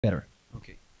Better.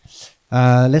 Okay.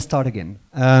 Let's start again.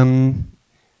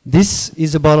 This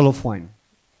is a bottle of wine.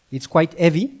 It's quite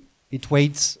heavy. It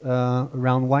weighs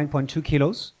around 1.2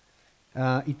 kilos.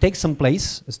 It takes some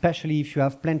place, especially if you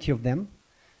have plenty of them.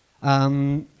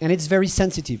 And it's very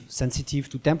sensitive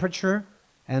to temperature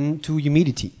and to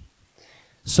humidity.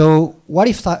 So what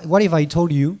if I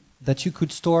told you that you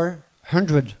could store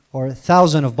 100 or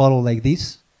 1,000 of bottles like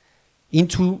this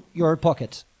into your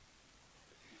pocket?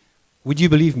 Would you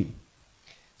believe me?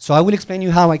 So I will explain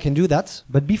you how I can do that,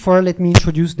 but before, let me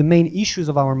introduce the main issues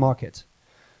of our market.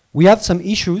 We have some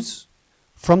issues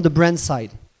from the brand side.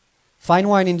 Fine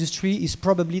wine industry is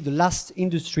probably the last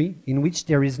industry in which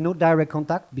there is no direct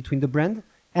contact between the brand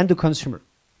and the consumer.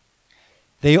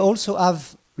 They also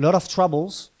have a lot of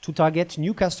troubles to target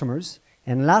new customers,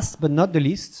 and last but not the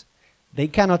least, they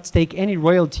cannot take any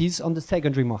royalties on the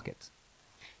secondary market.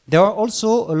 There are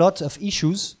also a lot of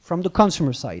issues from the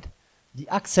consumer side. The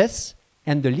access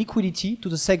and the liquidity to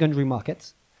the secondary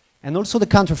market, and also the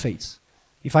counterfeits.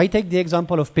 If I take the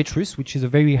example of Petrus, which is a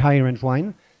very high-end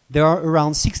wine, there are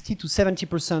around 60 to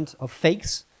 70% of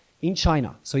fakes in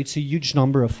China. So it's a huge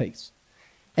number of fakes.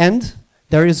 And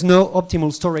there is no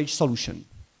optimal storage solution.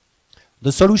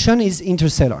 The solution is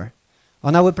InterCellar.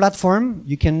 On our platform,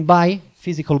 you can buy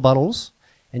physical bottles,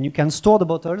 and you can store the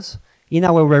bottles in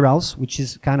our warehouse, which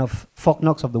is kind of Fort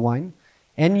Knox of the wine.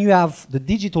 And you have the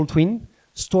digital twin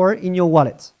stored in your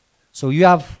wallet. So you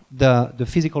have the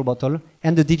physical bottle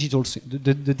and the digital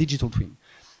twin.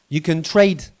 You can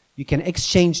trade, you can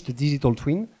exchange the digital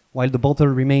twin while the bottle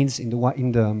remains in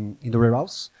the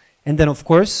warehouse. And then, of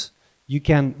course, you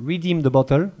can redeem the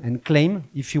bottle and claim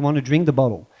if you want to drink the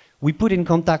bottle. We put in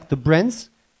contact the brands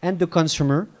and the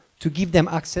consumer to give them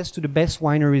access to the best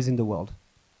wineries in the world.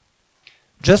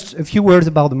 Just a few words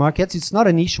about the market. It's not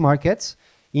a niche market.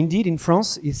 Indeed, in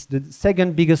France, it's the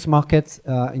second biggest market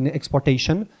in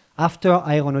exportation after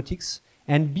aeronautics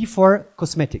and before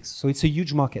cosmetics. So it's a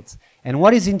huge market. And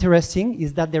what is interesting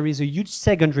is that there is a huge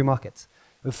secondary market.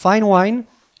 A fine wine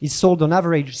is sold on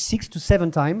average 6 to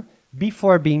 7 times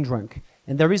before being drunk.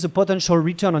 And there is a potential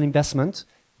return on investment.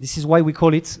 This is why we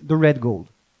call it the red gold.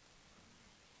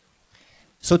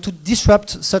 So to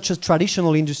disrupt such a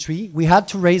traditional industry, we had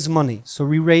to raise money. So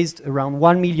we raised around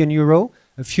 1 million euro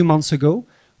a few months ago,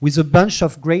 with a bunch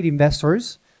of great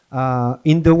investors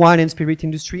in the wine and spirit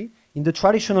industry, in the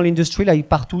traditional industry like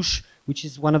Partouche, which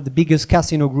is one of the biggest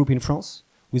casino group in France,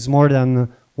 with more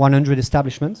than 100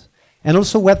 establishments, and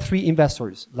also Web3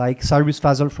 investors like Cyrus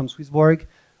Fazel from Swissborg,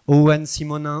 Owen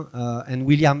Simonin and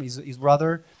William, his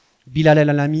brother, Bilal El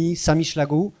Alami, Sami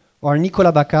Schlago, or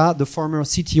Nicolas Bacca, the former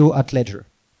CTO at Ledger.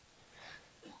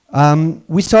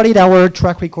 We started our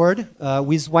track record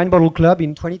with Wine Bottle Club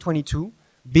in 2022,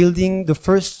 building the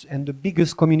first and the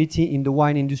biggest community in the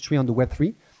wine industry on the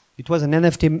Web3. It was an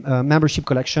NFT membership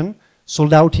collection,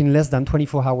 sold out in less than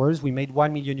 24 hours. We made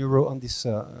 1 million euro on this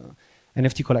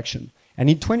NFT collection. And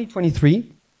in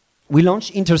 2023, we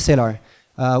launched InterCellar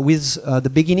with the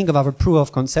beginning of our proof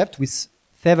of concept with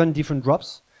 7 different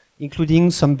drops,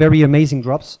 including some very amazing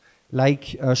drops,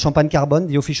 like Champagne Carbone,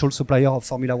 the official supplier of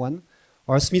Formula One,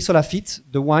 or Smith Lafitte,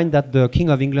 the wine that the King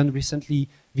of England recently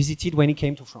visited when he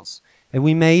came to France. And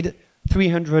we made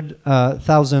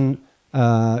 300,000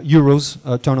 euros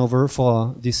turnover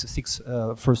for these 6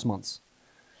 first months.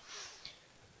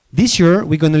 This year,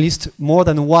 we're going to list more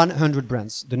than 100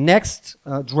 brands. The next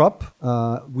drop,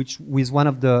 which is one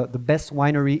of the best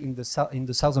winery in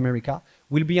the South America,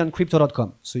 will be on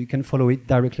crypto.com. So you can follow it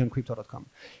directly on crypto.com.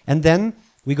 And then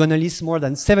we're going to list more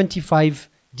than 75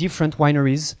 different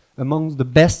wineries among the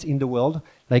best in the world,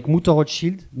 like Mouton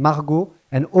Rothschild, Margaux,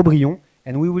 and Aubryon.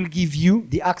 And we will give you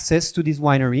the access to this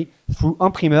winery through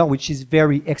Imprimeur, which is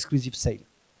very exclusive sale.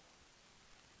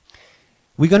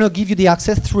 We're going to give you the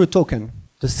access through a token,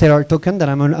 the Cellar token that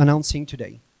I'm announcing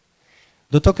today.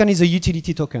 The token is a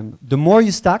utility token. The more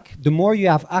you stack, the more you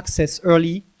have access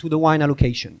early to the wine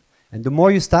allocation. And the more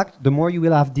you stack, the more you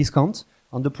will have discount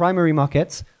on the primary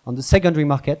market, on the secondary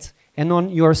market, and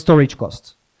on your storage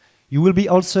cost. You will be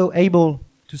also able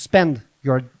to spend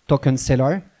your token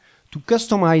Cellar to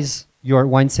customize your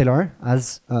wine cellar,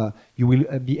 as you will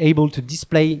be able to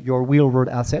display your real-world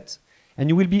asset, and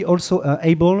you will be also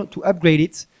able to upgrade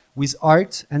it with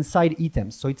art and side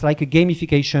items. So it's like a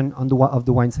gamification on of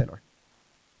the wine cellar.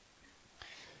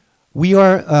 We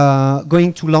are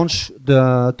going to launch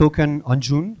the token on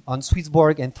June on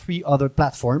Swissborg and 3 other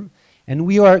platforms, and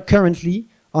we are currently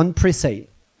on pre-sale.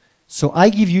 So I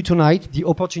give you tonight the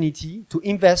opportunity to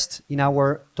invest in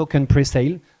our token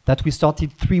pre-sale that we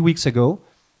started 3 weeks ago.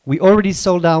 We already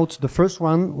sold out the first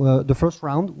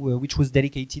round, which was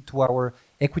dedicated to our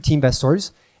equity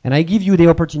investors. And I give you the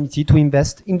opportunity to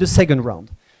invest in the second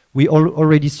round. We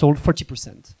already sold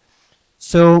 40%.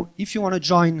 So if you want to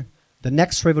join the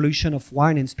next revolution of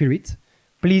wine and spirit,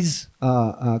 please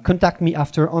contact me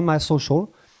after on my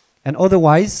social. And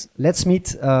otherwise, let's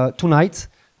meet tonight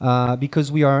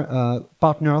because we are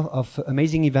partner of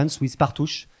amazing events with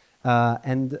Partouche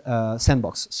and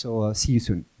Sandbox. So see you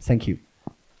soon. Thank you.